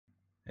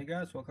Hey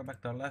guys, welcome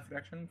back to our live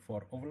reaction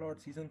for Overlord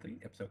Season 3,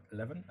 Episode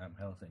 11. I'm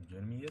Hells and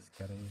joining me is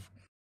Kerry.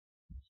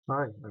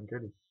 Hi, I'm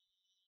Kenny.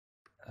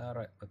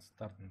 Alright, let's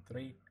start in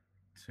 3,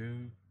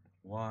 2,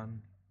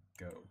 1,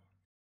 go.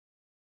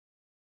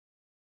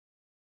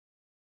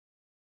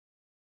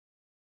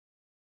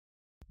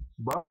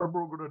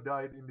 Barbro gonna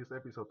die in this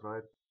episode,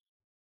 right?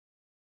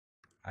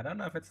 I don't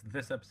know if it's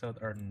this episode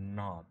or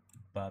not,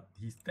 but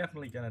he's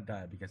definitely gonna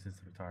die because he's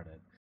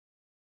retarded.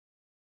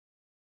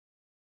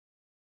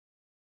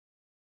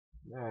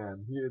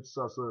 Man, he is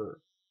such a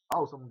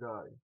awesome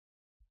guy.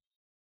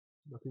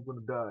 But he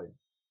gonna die.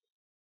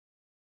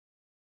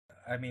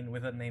 I mean,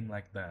 with a name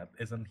like that,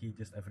 isn't he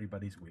just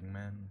everybody's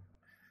wingman?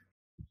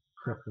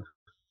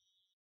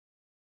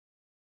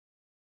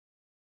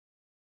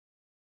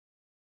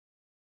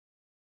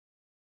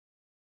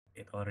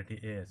 It already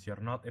is. You're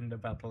not in the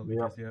battle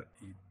because Yep.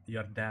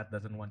 your dad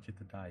doesn't want you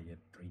to die, you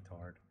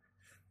retard.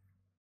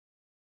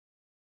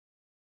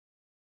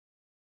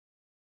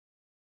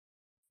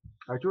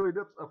 Actually,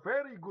 that's a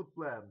very good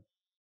plan.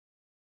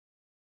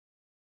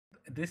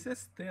 This is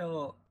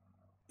still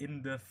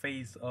in the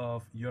face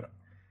of you're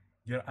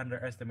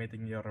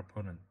underestimating your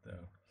opponent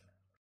though.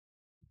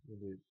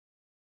 Indeed.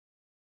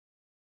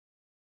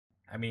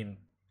 I mean,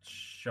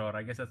 sure,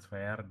 I guess it's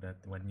fair that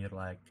when you're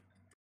like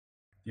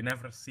you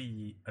never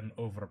see an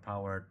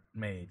overpowered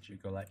mage, you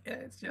go like, yeah,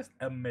 it's just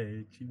a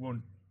mage. He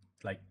won't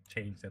like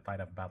change the tide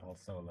of battle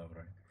solo,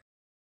 right?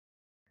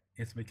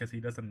 It's because he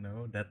doesn't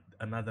know that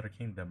another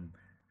kingdom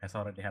has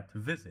already had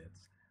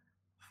visits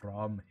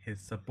from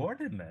his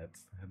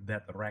subordinates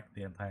that wrecked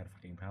the entire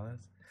fucking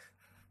palace.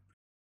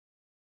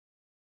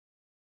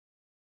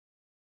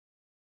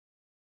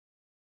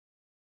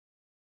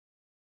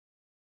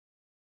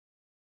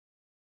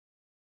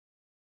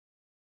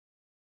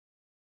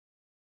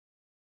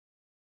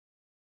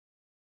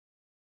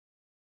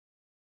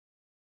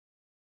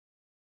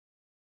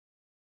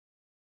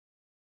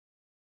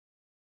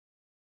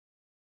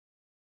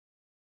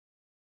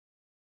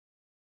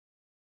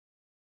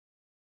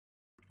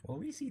 Will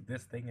we see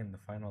this thing in the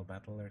final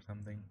battle or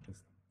something?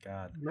 Just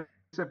God.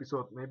 Next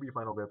episode, maybe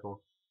final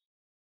battle.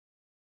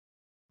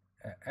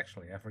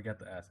 Actually, I forgot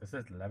to ask. Is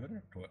it 11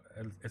 or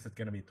 12? Is it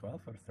gonna be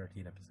 12 or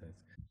 13 episodes?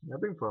 I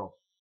think 12.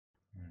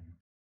 Hmm.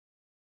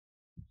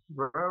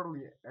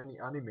 Rarely any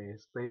anime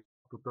stay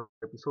to 30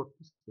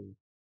 episodes.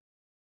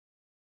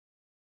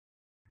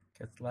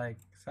 It's like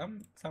some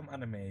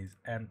animes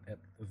end at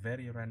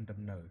very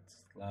random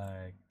notes,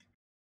 like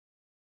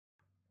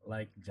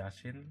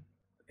Jashin.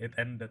 It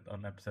ended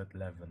on episode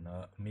 11.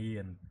 Me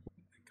and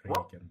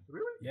What? Greek and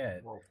Really? yeah,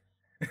 Wow.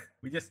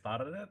 we just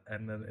started it,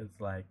 and then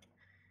it's like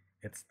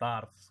it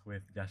starts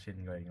with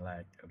Jashin going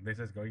like, "This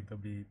is going to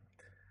be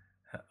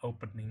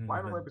opening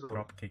with Final a episode.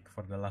 drop kick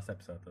for the last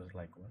episode." I was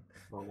like, "What?"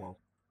 Oh, wow.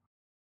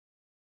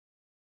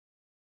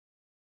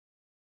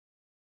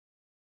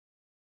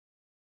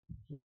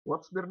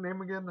 What's their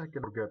name again? I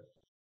can forget.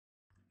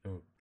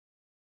 Oh,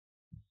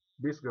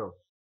 This girl.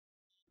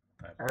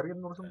 I,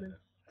 Arian or something?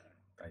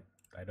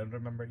 I don't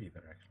remember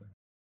either actually.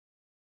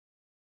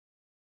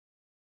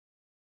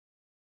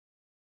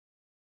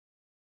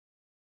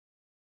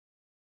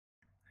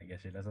 I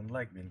guess she doesn't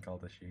like being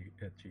called a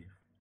chief.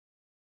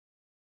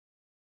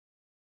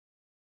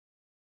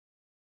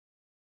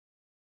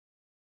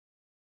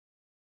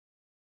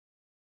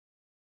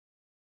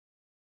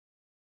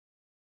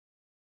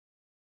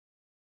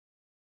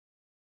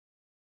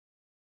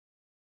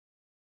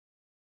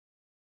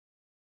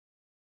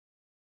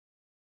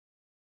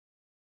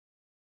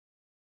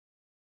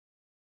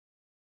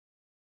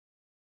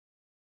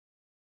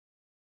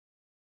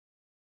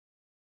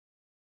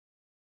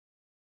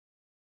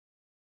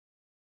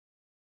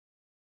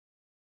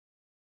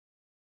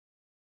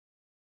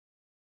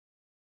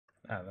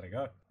 Ah, there you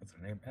go. What's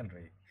her name?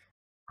 Henry.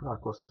 Ah,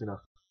 close enough.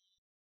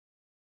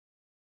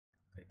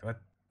 Wait, what?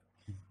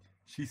 He,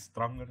 she's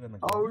stronger than a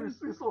Oh, goblin?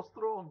 he's so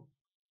strong.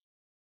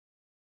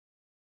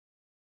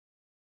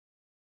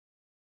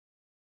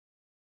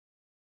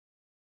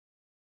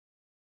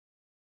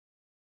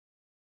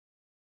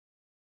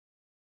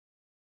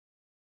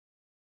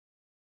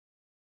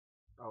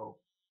 Oh,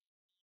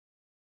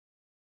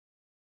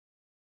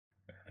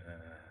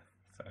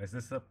 So is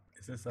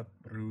this a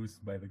ruse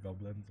by the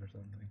goblins or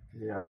something?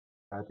 yeah,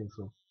 I think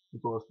so.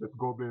 Because that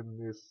goblin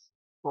is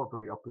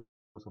totally up to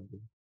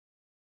something.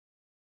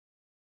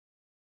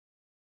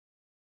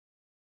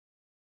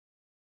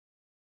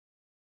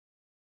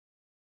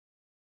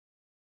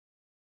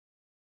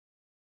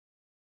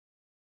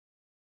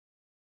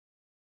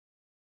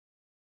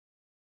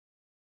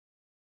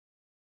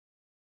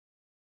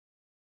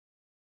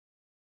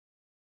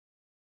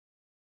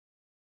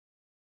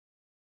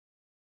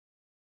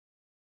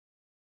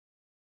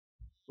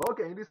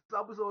 Okay, in this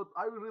episode,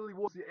 I really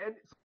want to see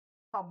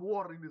some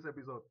war in this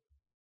episode.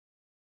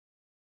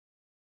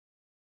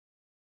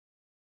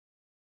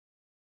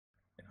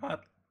 You know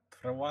what?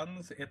 For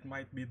once, it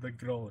might be the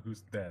girl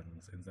who's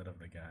dense instead of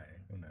the guy.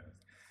 Who knows?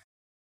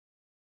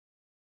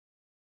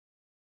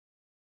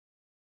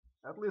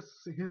 At least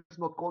he's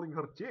not calling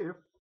her chief.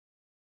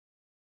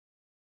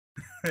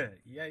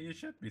 Yeah, you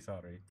should be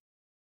sorry.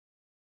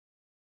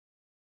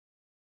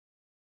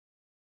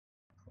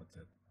 What's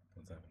it?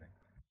 What's happening?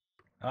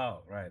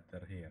 Oh, right,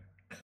 they're here.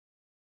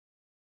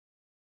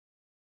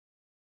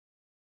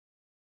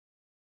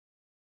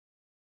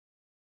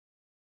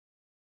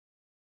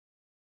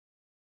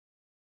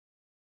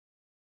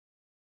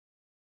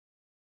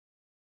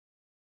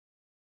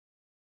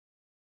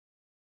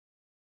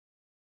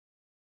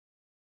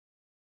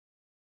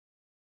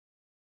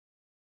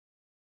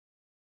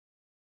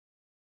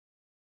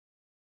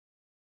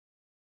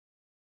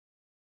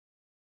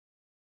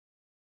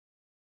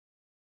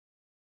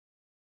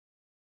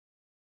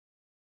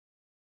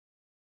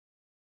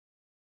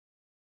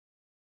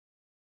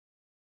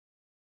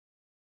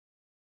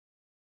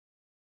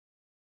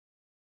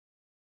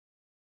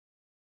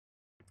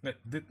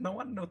 Did no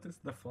one notice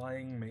the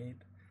flying maid?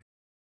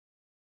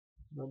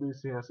 Maybe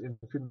she has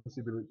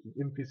invincibility,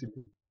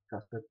 invisibility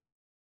casted.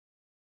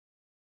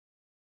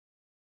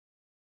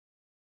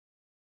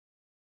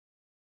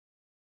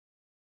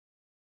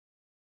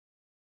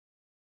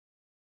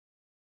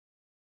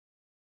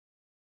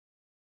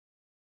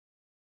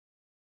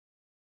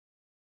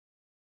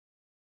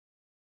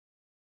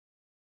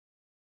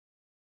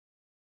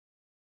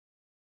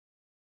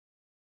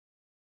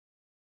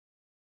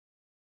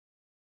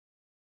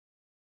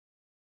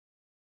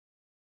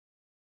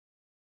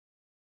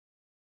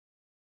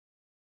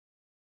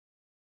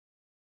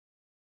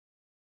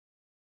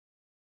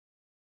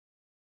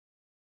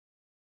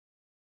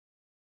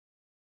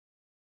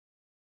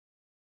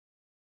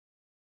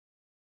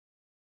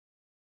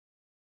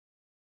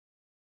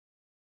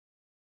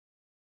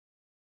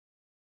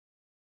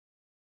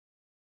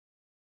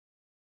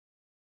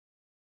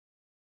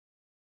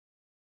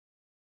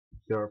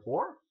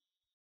 Therefore,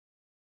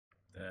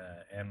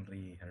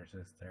 Henry, her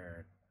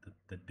sister,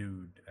 the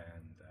dude,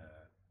 and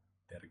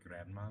their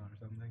grandma or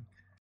something.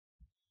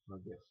 I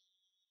guess.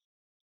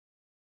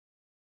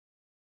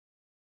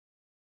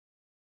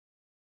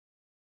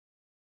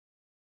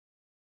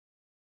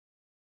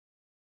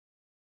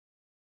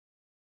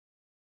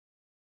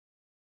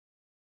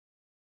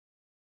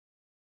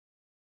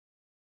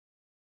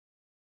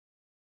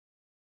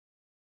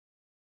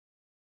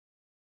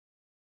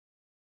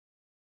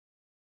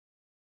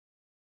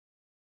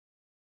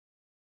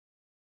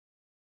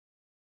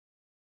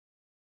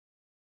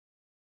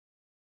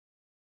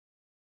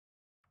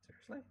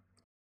 Seriously?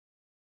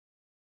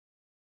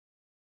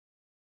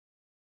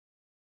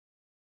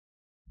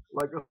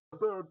 Like a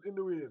third in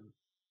the wind.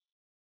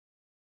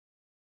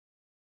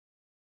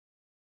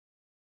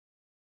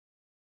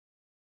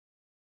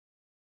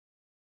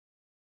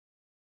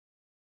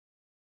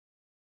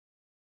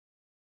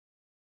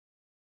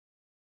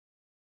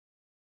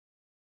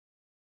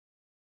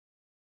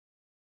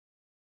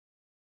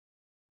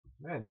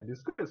 Man,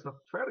 this guy is not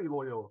very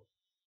loyal.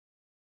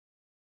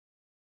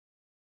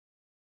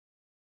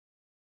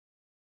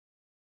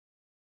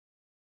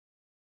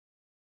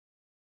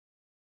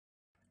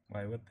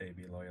 Why would they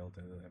be loyal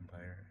to the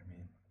Empire? I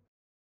mean,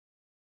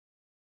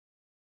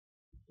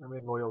 I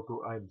mean, loyal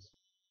to Ainz.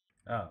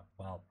 oh,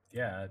 well,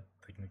 yeah,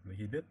 technically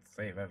he did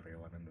save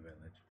everyone in the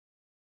village.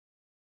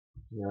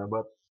 Yeah,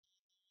 but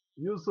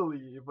usually,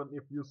 even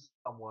if you see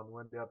someone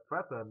when they are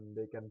threatened,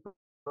 they can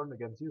turn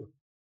against you.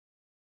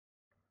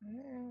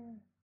 Yeah.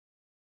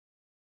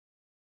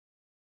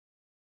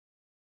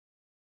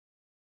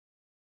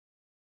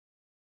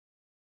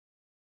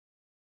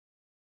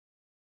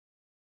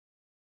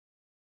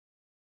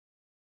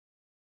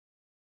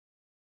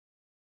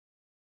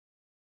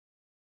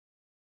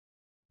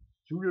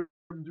 Shoot him,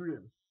 shoot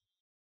him.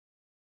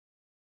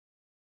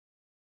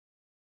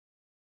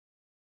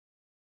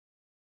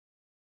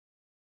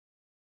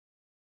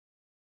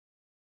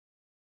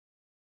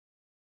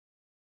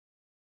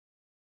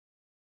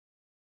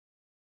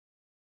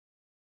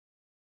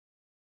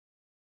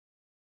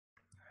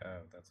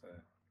 Oh, that's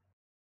a.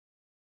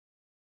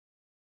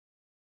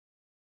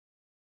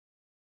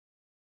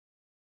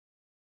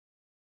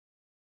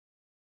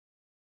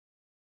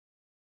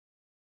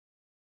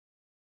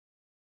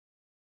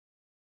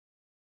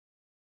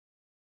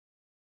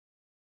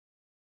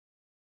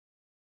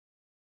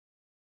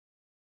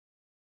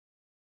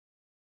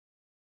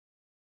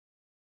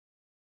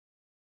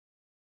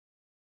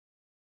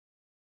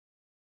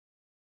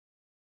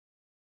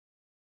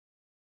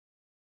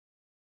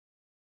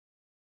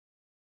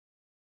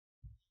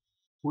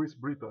 Who is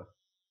Brita?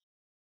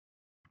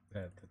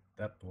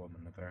 That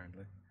woman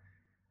apparently.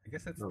 I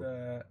guess No.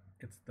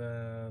 it's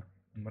the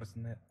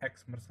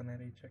ex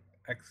mercenary chick,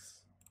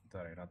 ex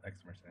sorry, not ex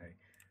mercenary,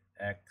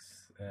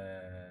 ex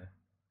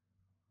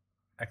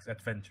ex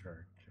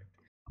adventurer chick.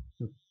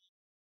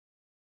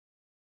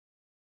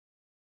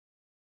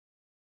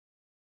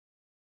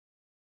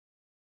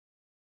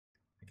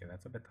 Okay,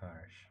 that's a bit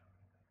harsh.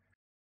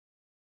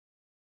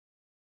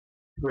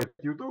 Wait,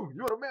 you too?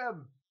 You're a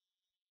man!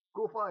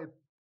 Go fight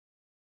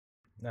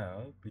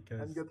No,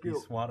 and because get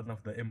killed. he's one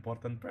of the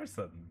important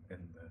person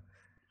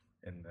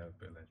in the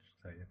village,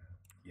 so you know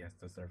he has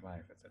to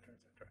survive, etc.,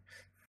 etc.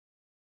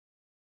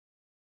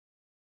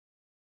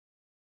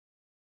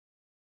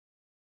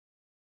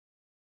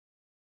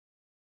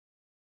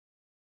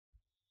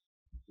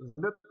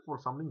 Isn't that for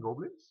summoning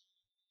goblins?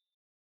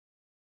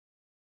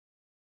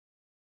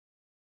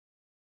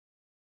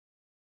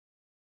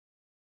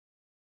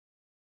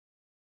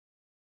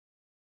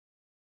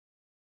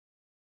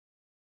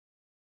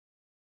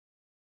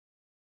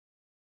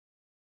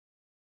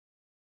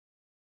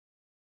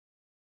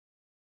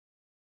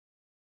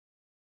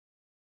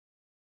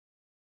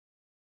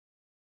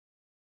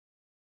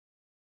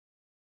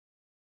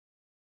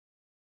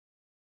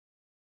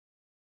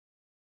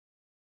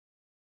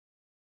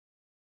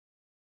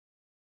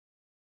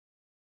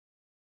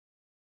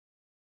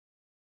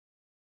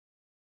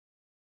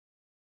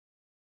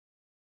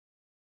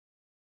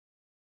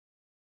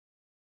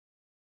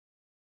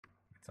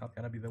 It's not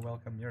gonna be the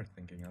welcome you're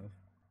thinking of.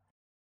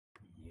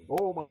 Yeah.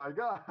 Oh my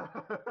god!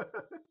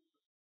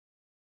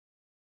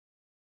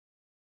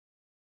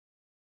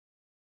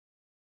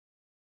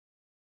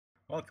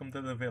 Welcome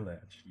to the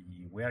village.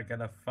 We're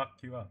gonna fuck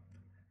you up.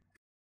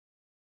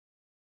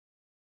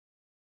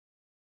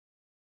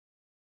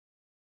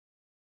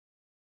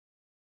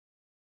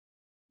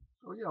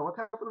 Oh yeah, what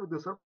happened with the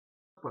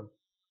serpent?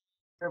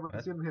 I haven't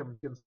What? seen him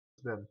since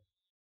then.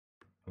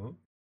 Who?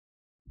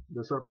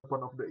 The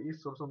serpent of the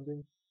east or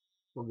something.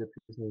 Forget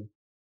his name.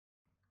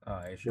 Oh,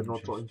 I The assume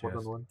not so she's important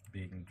just one.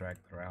 being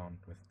dragged around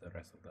with the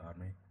rest of the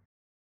army.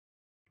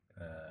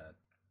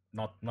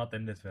 Not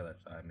in this village.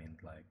 I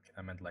meant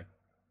like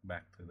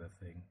back to the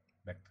thing,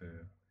 back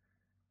to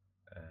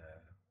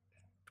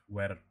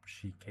where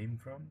she came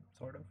from,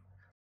 sort of.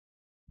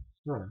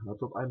 Yeah, I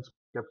thought I'd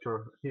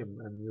capture him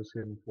and use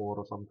him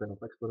for some kind of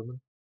experiment.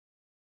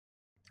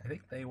 I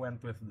think they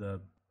went with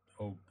the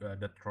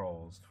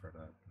trolls for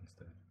that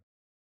instead,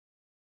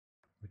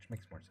 which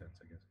makes more sense,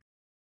 I guess.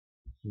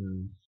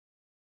 Hmm.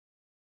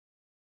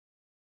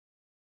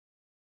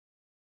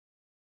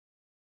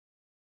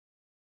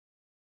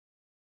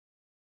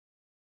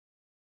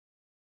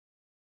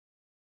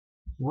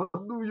 What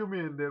do you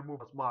mean their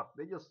move smart?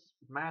 They just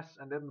smash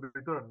and then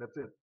return. That's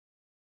it.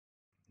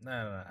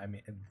 No. I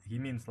mean, he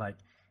means like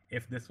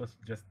if this was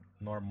just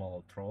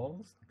normal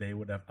trolls, they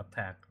would have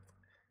attacked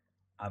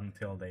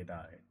until they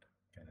died,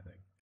 kind of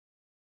thing.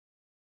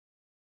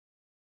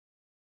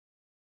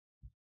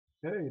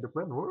 Hey, the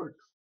plan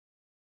works.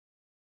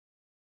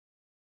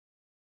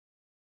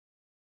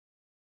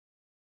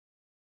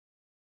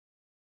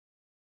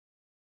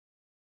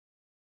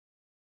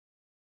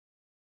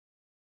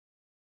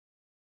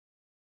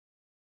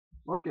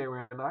 Okay,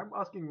 when I'm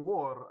asking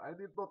war, I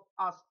did not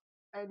ask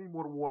any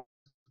more war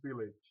in this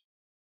village.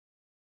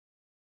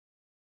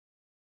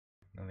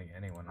 I don't think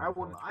anyone in I the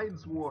want village wanted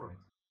Ain's more war.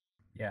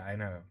 fights. Yeah, I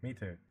know. Me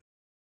too.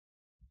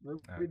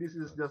 Maybe this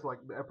is Okay, just like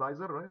the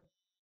appetizer, right?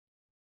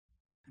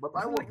 But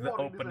this I is want like the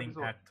war in this opening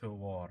episode. act to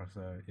war,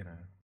 so you know.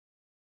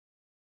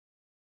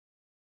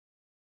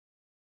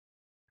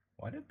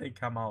 Why did they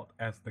come out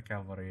as the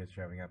cavalry is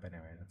showing up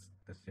anyway?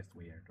 That's just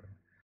weird, right?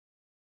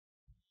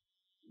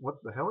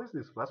 What the hell is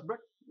this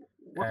flashback?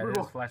 What's going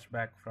This is on?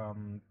 flashback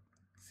from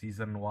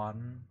season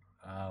 1,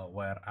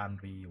 where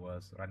Henri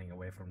was running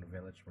away from the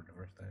village for the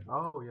first time.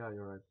 Oh yeah,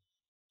 you're right.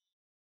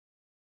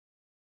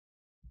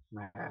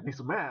 Man, he's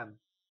a man.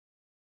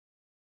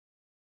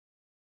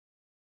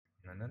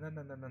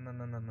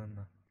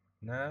 No.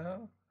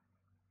 No.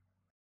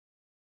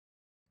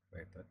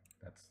 Wait,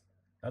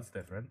 that's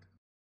different.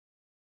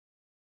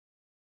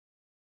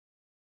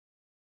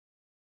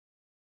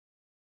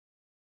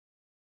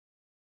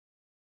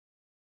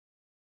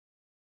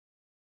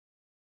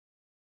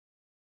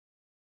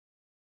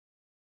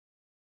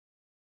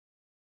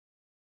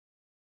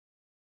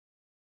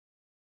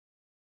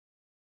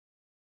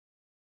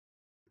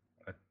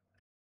 But,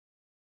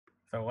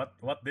 so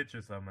what did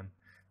you summon?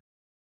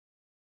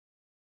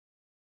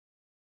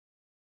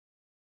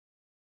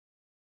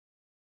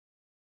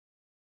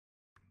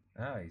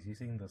 Ah, he's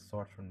using the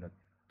sword from the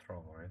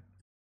troll, right?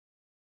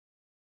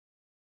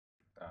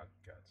 Oh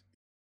god.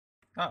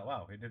 Oh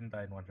wow, he didn't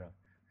die in one shot.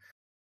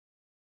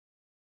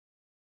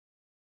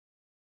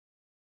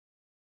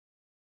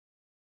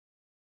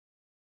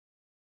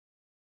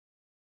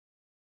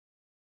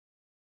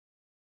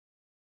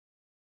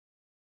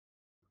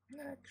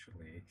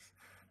 Actually.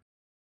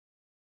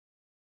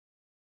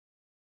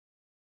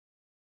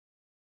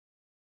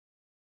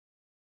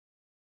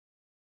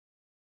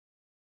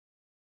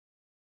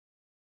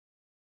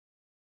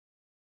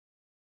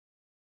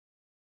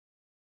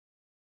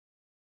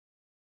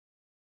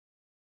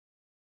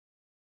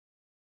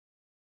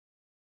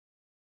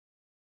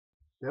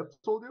 Dead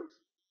soldiers?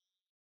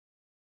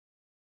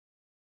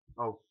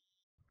 Oh,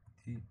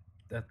 He,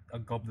 that a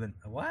goblin.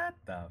 What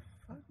the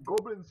fuck?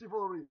 goblin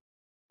chivalry.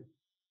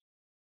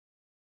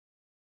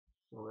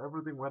 So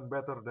everything went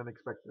better than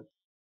expected.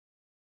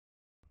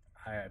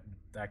 I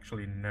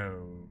actually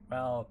no.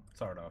 Well,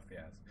 sort of,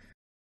 yes.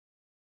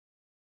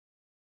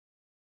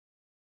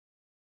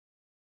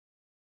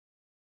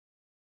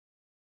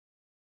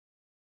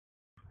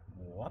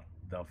 What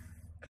the?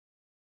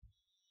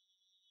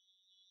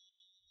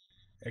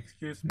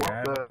 Excuse me, What I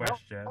have a the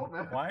question. hell,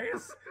 man? Why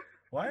is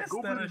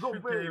there a Goblin zombie.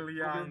 Shuke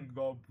Liang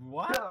gob?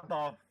 What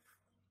Yeah.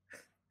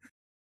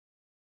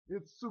 the?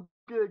 It's Suke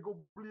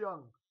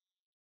Gobliang.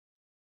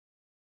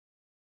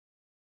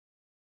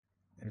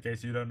 In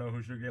case you don't know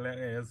who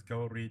Shugiliang is,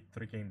 go read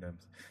Three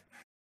Kingdoms.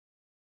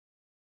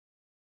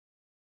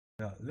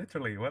 No,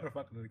 literally, where the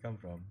fuck did it come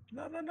from?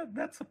 No,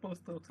 that's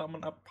supposed to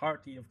summon a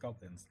party of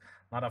goblins,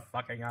 not a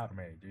fucking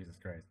army. Jesus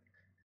Christ.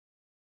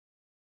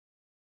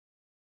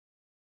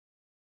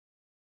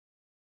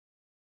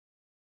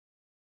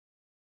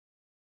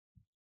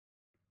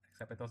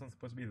 Except it wasn't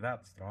supposed to be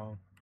that strong.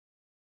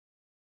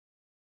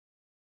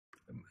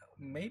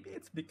 Maybe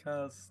it's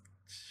because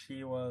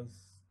she was.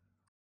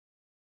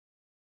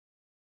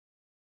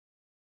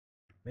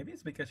 Maybe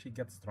it's because she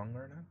gets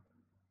stronger now.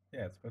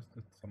 Yeah, it's supposed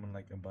to summon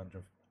like a bunch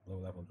of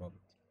low-level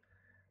goblins.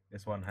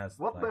 This one has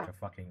What like the a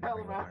fucking hell,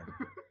 real man? army.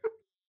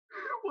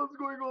 What's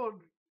going on?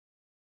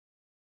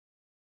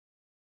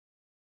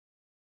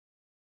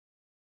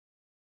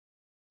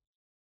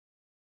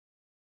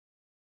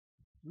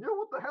 Yeah,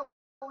 what the hell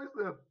is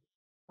that?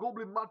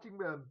 Goblin marching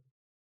band.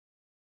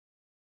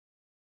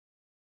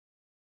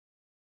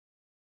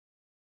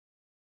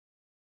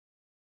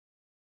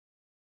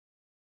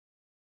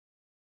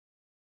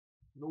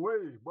 No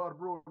way,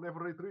 Barbro never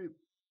retreat.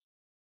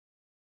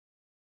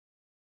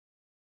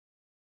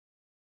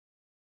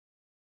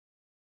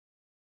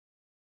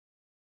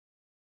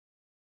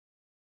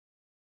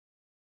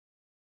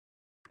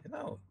 You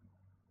know,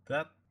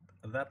 that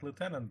that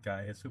lieutenant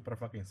guy is super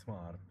fucking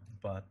smart,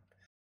 but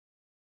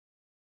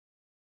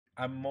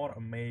I'm more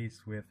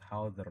amazed with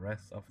how the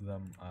rest of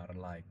them are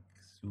like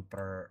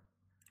super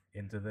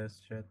into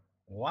this shit.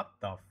 What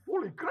the?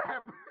 Holy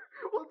crap!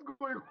 What's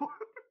going on?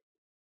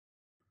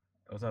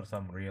 Those are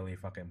some really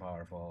fucking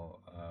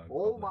powerful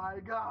Oh goblin. my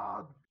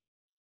god!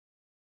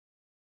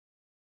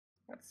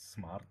 That's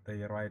smart. They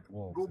ride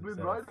wolves Goblin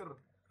instead Rider.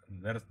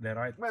 of they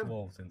ride Man,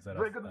 wolves instead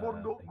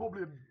Dragonborn of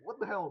Goblin. What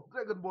the hell?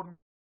 Dragonborn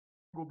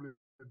Goblin.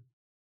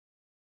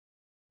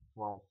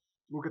 Wow.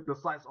 Look at the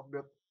size of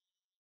that.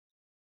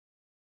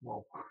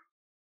 Wow.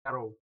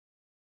 Arrow.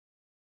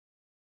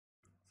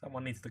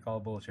 Someone needs to call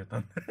bullshit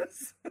on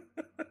this.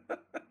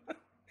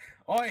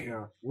 Oi!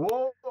 Yeah.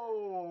 Whoa!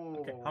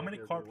 Okay, how many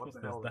corps what was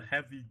the this? hell?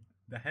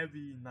 The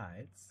heavy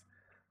knights,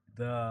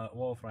 the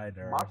wolf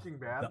riders, Marching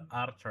band, the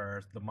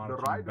archers, the the marching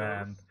riders,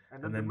 band,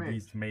 and and then the then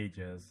these mage.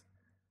 mages,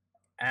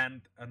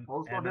 and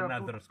Also, and there are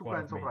another two squad of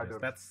kinds of mages.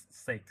 riders. That's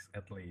 6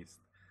 at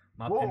least,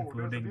 not Whoa, there's a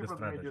including the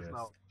different mages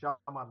now. strategist.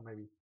 Shaman,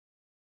 maybe.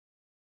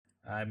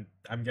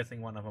 I'm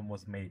guessing one of them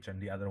was mage and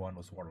the other one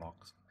was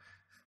warlocks.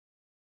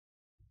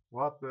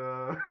 What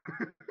the?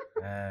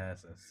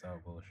 This is so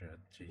bullshit.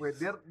 Jesus. Wait,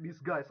 these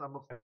guys. I'm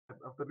upset.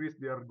 After this,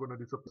 they are gonna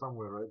disappear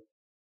somewhere, right?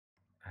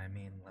 I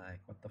mean,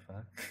 like, what the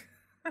fuck?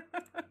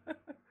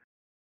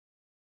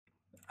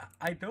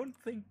 I don't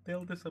think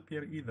they'll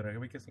disappear either,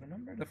 because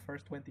remember the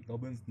first 20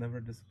 goblins never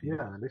disappeared.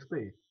 Yeah, they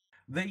stay.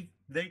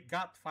 They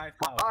got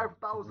 5,000.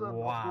 5,000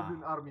 wow. of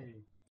Goblin army.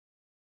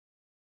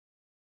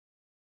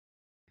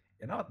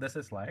 You know what this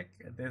is like?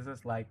 This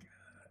is like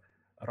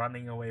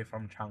running away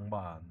from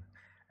Changban,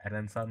 and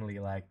then suddenly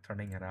like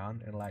turning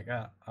around and like,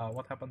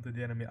 what happened to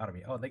the enemy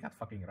army? Oh, they got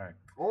fucking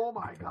wrecked. Oh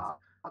my god,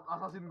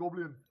 Assassin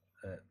Goblin.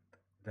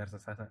 There's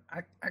assassin.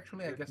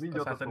 Actually, I guess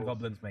Ninja assassin Turtles.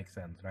 goblins make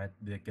sense, right?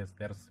 Because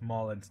they're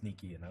small and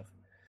sneaky enough.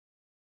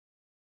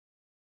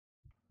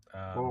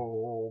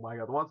 Oh my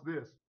god, what's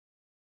this?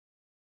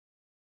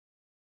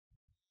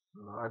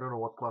 I don't know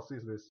what class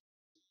is this.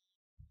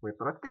 Wait,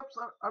 red caps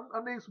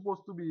are they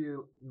supposed to be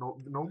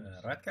gnomes?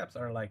 Red caps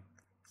are like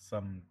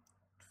some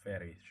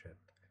fairy shit.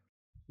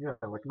 Yeah,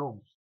 like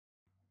gnomes.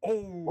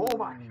 Oh, Oh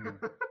my!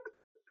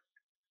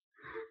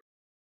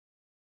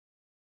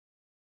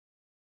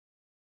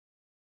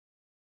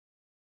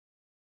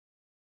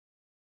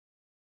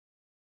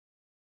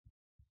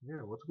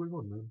 Yeah, what's going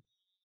on, man?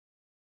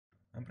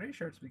 I'm pretty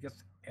sure it's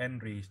because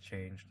Henry's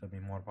changed to be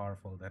more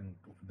powerful than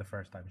the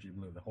first time she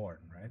blew the horn,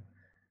 right?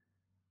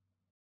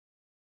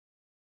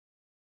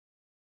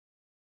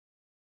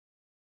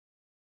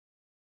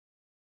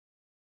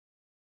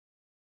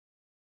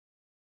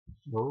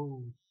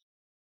 Oh.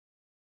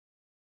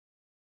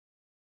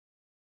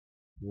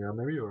 Yeah,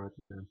 maybe you're right,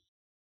 man.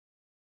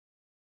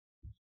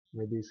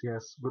 Maybe she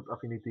has good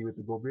affinity with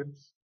the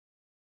goblins.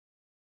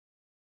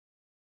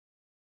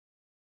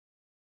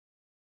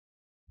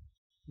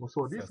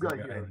 So this guy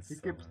here, he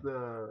keeps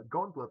the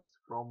gauntlets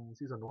from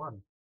season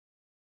 1.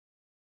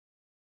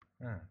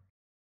 Huh.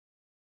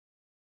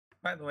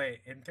 By the way,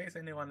 in case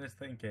anyone is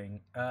thinking,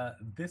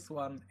 this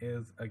one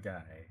is a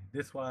guy.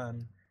 This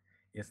one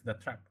is the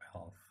trap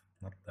elf,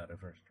 not the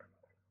reverse trap.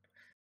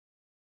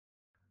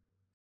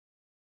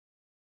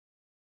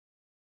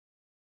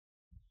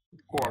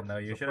 Of course, Yeah, no,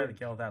 you it's a shouldn't prince.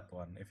 kill that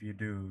one. If you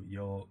do,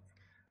 you'll.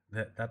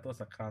 That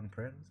was a crown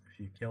prince. If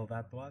you kill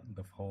that one,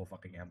 the whole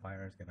fucking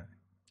empire is gonna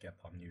get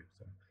on you.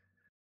 So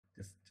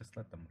just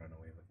let them run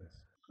away with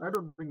this. I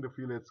don't think the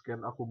village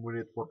can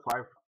accommodate for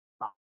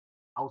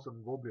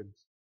 5,000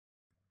 goblins.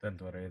 Don't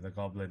worry, the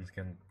goblins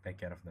can take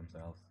care of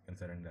themselves,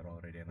 considering they're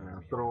already an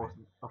army.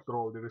 After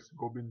all, there is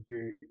Goblin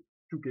K,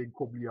 2K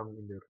Gobliang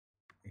in there.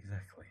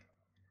 Exactly.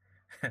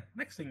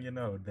 Next thing you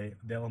know,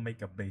 they'll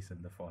make a base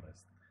in the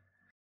forest.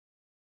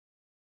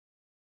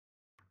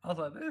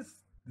 Also,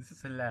 this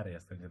is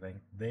hilarious, don't you think?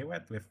 They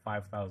went with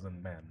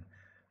 5,000 men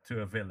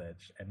to a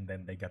village, and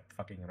then they got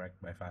fucking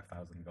wrecked by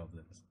 5,000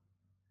 goblins.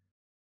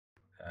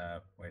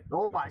 Wait.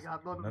 Oh What my is?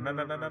 god, no, no, No,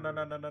 no, no, no, no,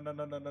 no, no, no, no, no, no.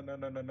 no, no, no, no, no, no,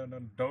 no, no, no, no,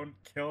 no! Don't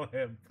kill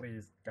him,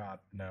 please, God,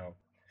 no.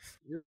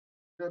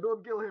 Yeah,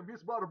 don't kill him,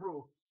 he's bar,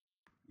 bro.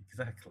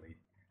 Exactly.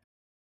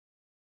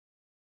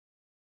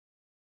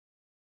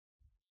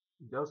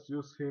 Just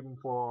use him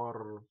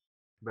for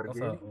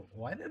bargaining. Also,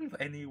 why didn't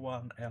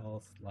anyone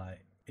else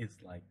like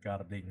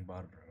guarding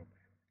Barbara?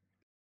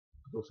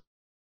 Because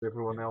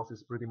everyone Yeah. else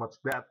is pretty much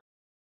dead.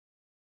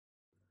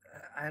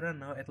 I don't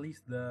know. At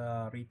least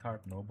the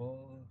retard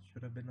noble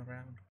should have been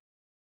around.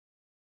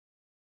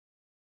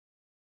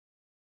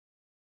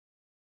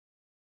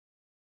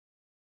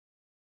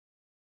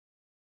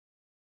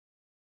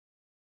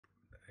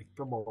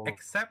 Come on.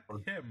 Accept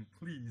him,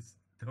 please.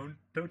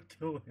 Don't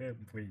kill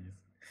him, please.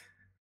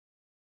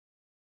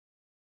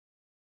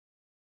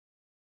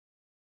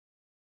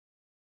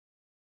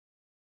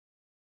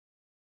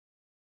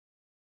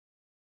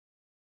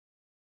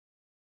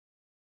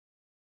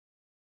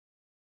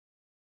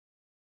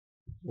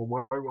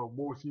 Omae wa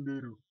mou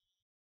shinderu.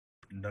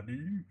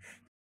 Nani?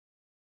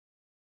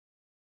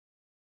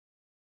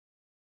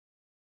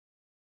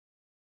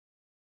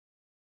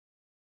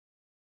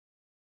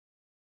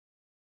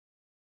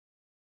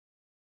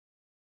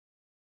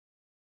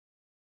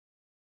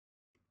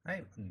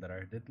 I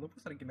wonder, did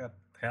Lupus Regina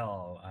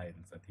tell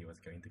Ainz that he was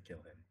going to kill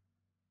him?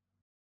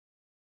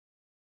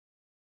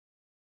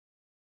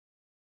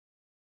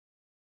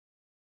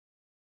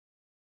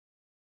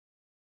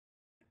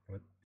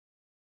 What?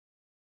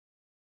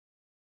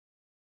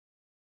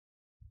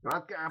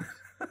 Rat caps.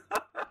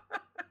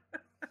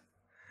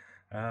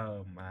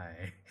 Oh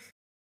my.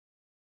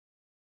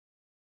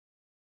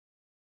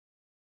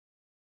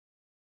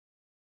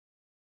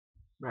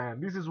 Man,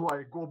 this is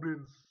why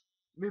goblins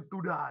need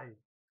to die.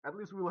 At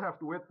least we'll have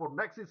to wait for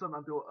next season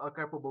until a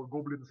capable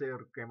goblin slayer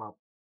came up.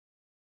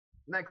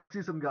 Next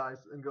season, guys,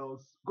 and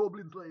goes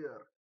Goblin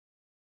Slayer.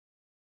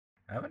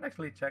 I haven't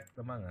actually checked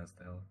the manga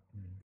still.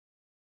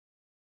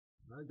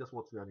 I just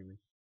watched the anime.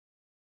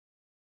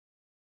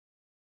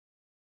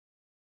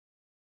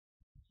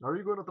 Are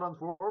you gonna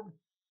transform?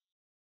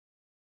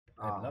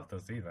 I'd love to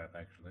see that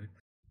actually.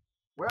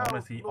 I want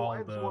to Well, see no all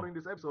ends the. war in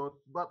this episode,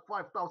 but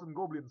 5,000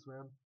 goblins,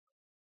 man.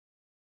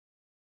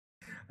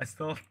 I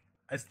still,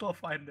 I still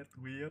find it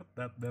weird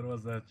that there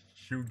was a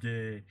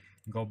Shuge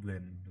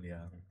goblin,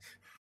 Liang.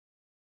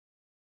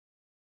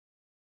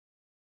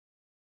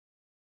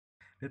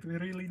 Did we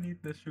really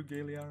need the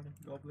Shuge Liang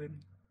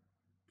goblin?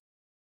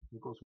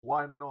 Because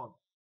why not?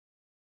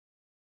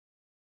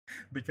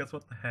 Because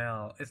what the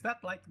hell? Is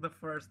that like the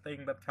first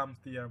thing that comes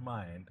to your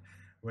mind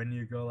when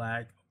you go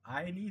like,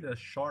 I need a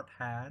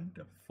shorthand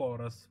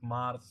for a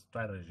smart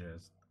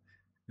strategist?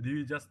 Do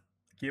you just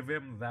give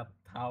him that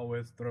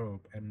Taoist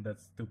robe and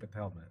that stupid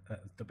helmet,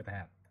 stupid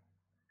hat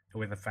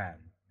with a fan?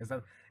 Is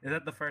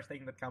that the first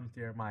thing that comes to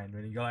your mind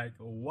when you go like,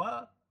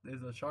 what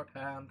is a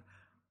shorthand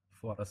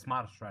for a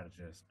smart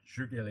strategist?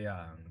 Zhuge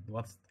Liang.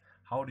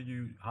 How do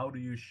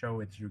you show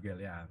it's Zhuge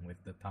Liang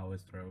with the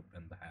Taoist robe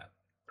and the hat?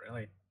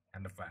 Really?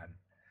 And the fan.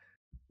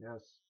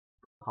 Yes.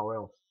 How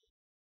else?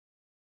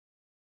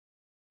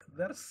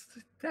 There's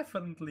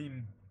definitely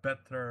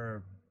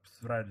better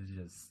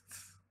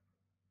strategists,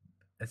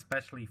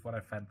 especially for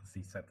a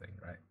fantasy setting,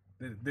 right?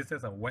 This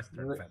is a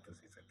Western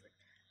fantasy setting.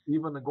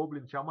 Even a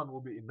goblin shaman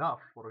will be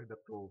enough for that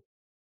role.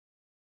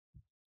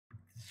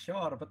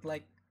 Sure, but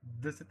like,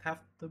 does it have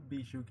to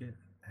be Shuge?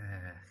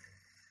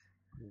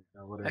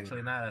 Yeah,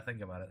 Actually, now that I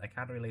think about it, I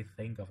can't really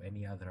think of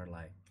any other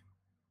like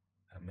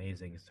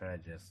amazing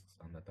strategists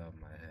on the top of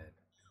my head.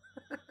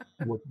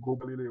 What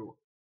Galileo?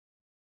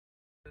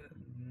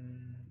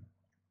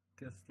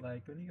 Because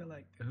like when you go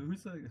like,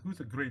 who's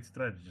a great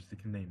strategist you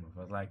can name of?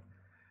 I was like,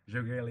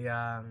 Zhuge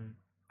Liang,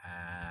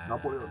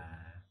 Napoleon.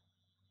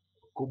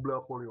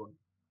 Napoleon.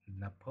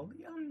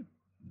 Napoleon.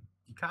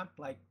 You can't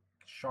like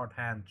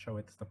shorthand show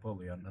it's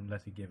Napoleon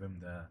unless you give him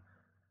the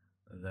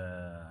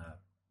the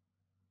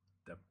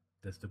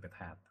the stupid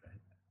hat,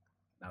 right?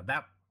 Now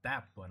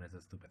that one is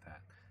a stupid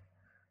hat,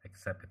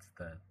 except it's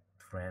the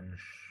French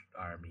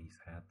army's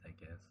hat, I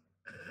guess.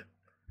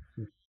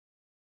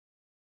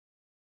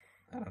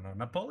 I don't know.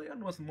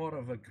 Napoleon was more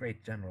of a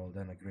great general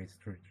than a great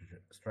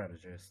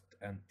strategist,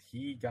 and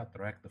he got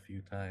wrecked a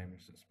few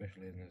times,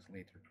 especially in his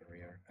later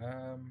career.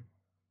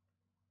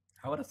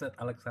 I would have said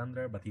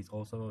Alexander, but he's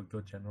also a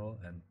good general,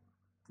 and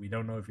we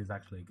don't know if he's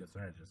actually a good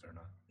strategist or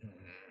not.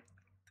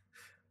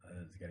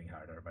 It's getting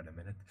harder by the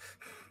minute.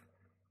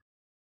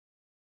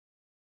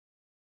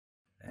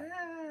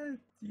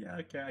 Yeah,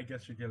 okay, I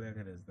guess Shigeliang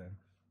it is then.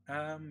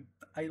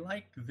 I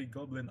like the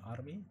Goblin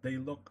army. They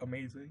look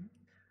amazing,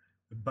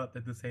 but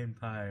at the same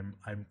time,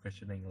 I'm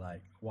questioning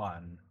like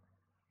one,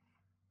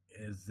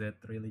 is it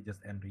really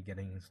just Henry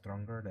getting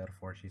stronger?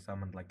 Therefore, she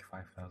summoned like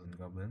 5,000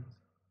 goblins.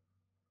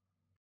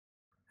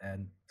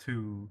 And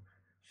two,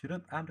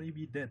 Shouldn't Henry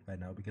be dead by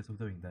now because of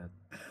doing that?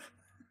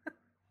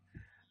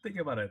 Think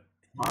about it.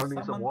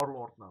 Arnie is a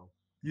warlord now.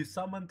 You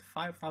summoned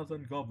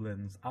 5,000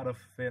 goblins out of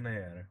thin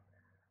air.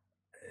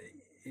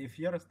 If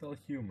you're still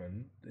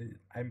human,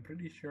 I'm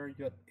pretty sure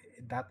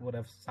that would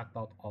have sucked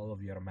out all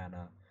of your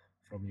mana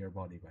from your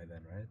body by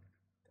then, right?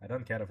 I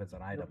don't care if it's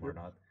an item or Yep.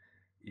 not.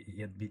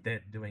 You'd be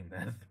dead doing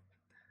that.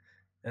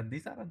 And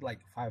these aren't like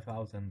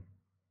 5,000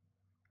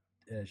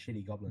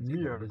 shitty goblins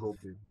either. Mere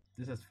goblin.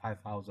 This is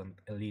 5,000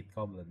 elite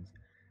goblins.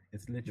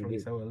 It's literally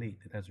Indeed. so elite.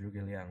 It has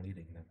Rugal Liang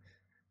leading them.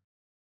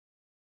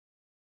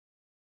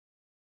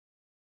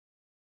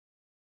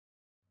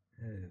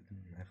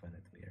 I find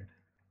it weird.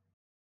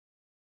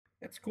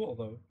 It's cool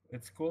though.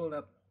 It's cool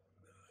that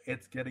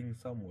it's getting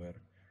somewhere.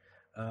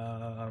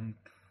 Um,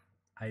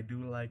 I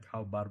do like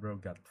how Barbaro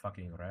got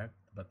fucking wrecked,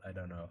 but I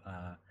don't know.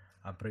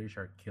 I'm pretty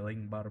sure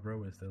killing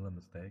Barbaro is still a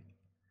mistake.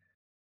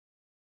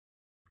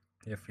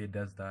 If he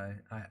does die,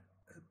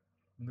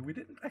 we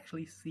didn't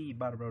actually see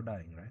Barbaro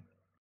dying, right?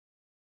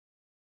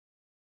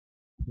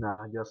 Nah,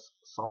 just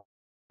sound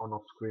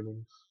of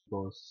screamings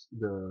because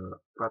the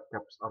red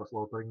caps are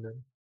slaughtering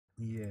them.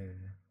 Yeah,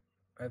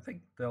 I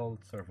think they'll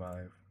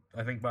survive.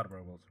 I think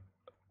Barbaro will.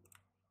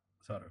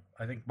 Sorry,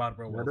 I think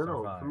Barbaro I will don't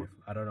know. survive.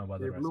 I don't know about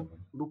the If rest of them.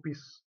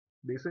 Lupis,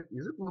 they say,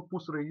 is it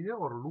Lupus Regina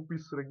or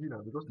Lupis Regina?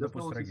 Because just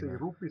Lupus now she say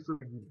Regina. Lupis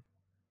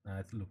Regina.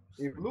 It's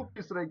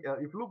Lupus If Regina.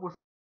 If Lupus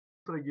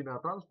Regina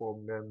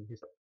transform, then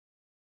he's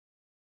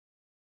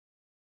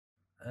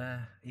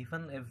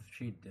Even if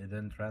she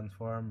didn't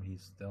transform,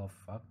 he's still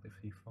fucked if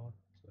he fought.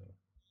 So.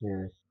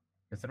 yeah.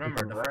 Because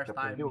remember, the Red first Cap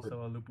can time we kill him.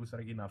 saw Lupus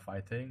Regina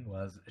fighting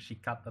was she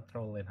cut a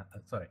troll in.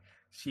 Sorry,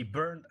 she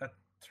burned a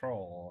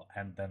troll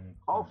and then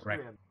Off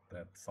wrecked screen.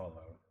 that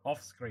solo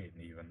off screen.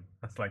 Even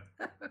it's like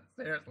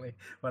seriously,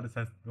 why does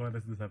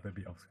this have to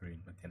be off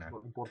screen? But you know, It's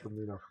not important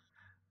enough.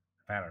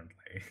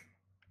 apparently.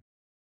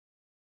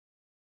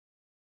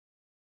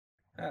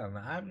 I don't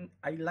know.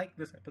 I like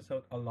this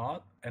episode a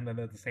lot, and then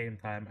at the same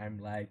time, I'm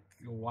like,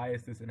 why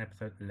is this in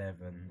episode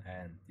 11?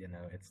 And you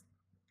know, it's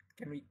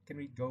can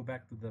we go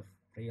back to the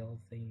real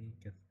thing?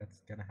 Because that's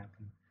gonna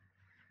happen.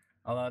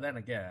 Although then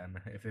again,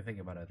 if you think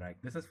about it, right,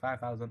 this is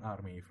 5,000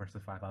 army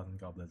versus 5,000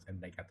 goblins, and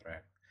they get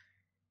wrecked.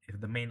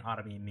 If the main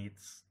army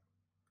meets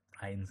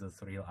Heinz's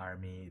real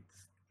army,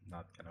 it's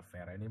not gonna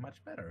fare any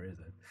much better, is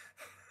it?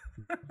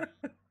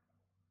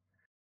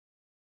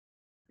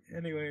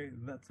 Anyway,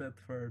 that's it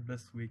for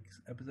this week's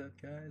episode,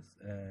 guys,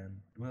 and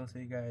we'll see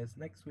you guys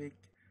next week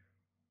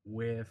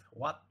with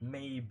what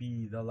may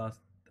be the last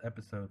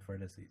episode for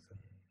the season.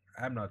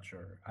 I'm not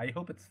sure. I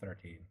hope it's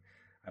 13.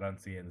 I don't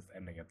see it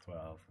ending at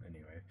 12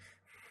 anyway.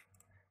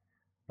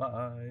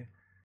 Bye.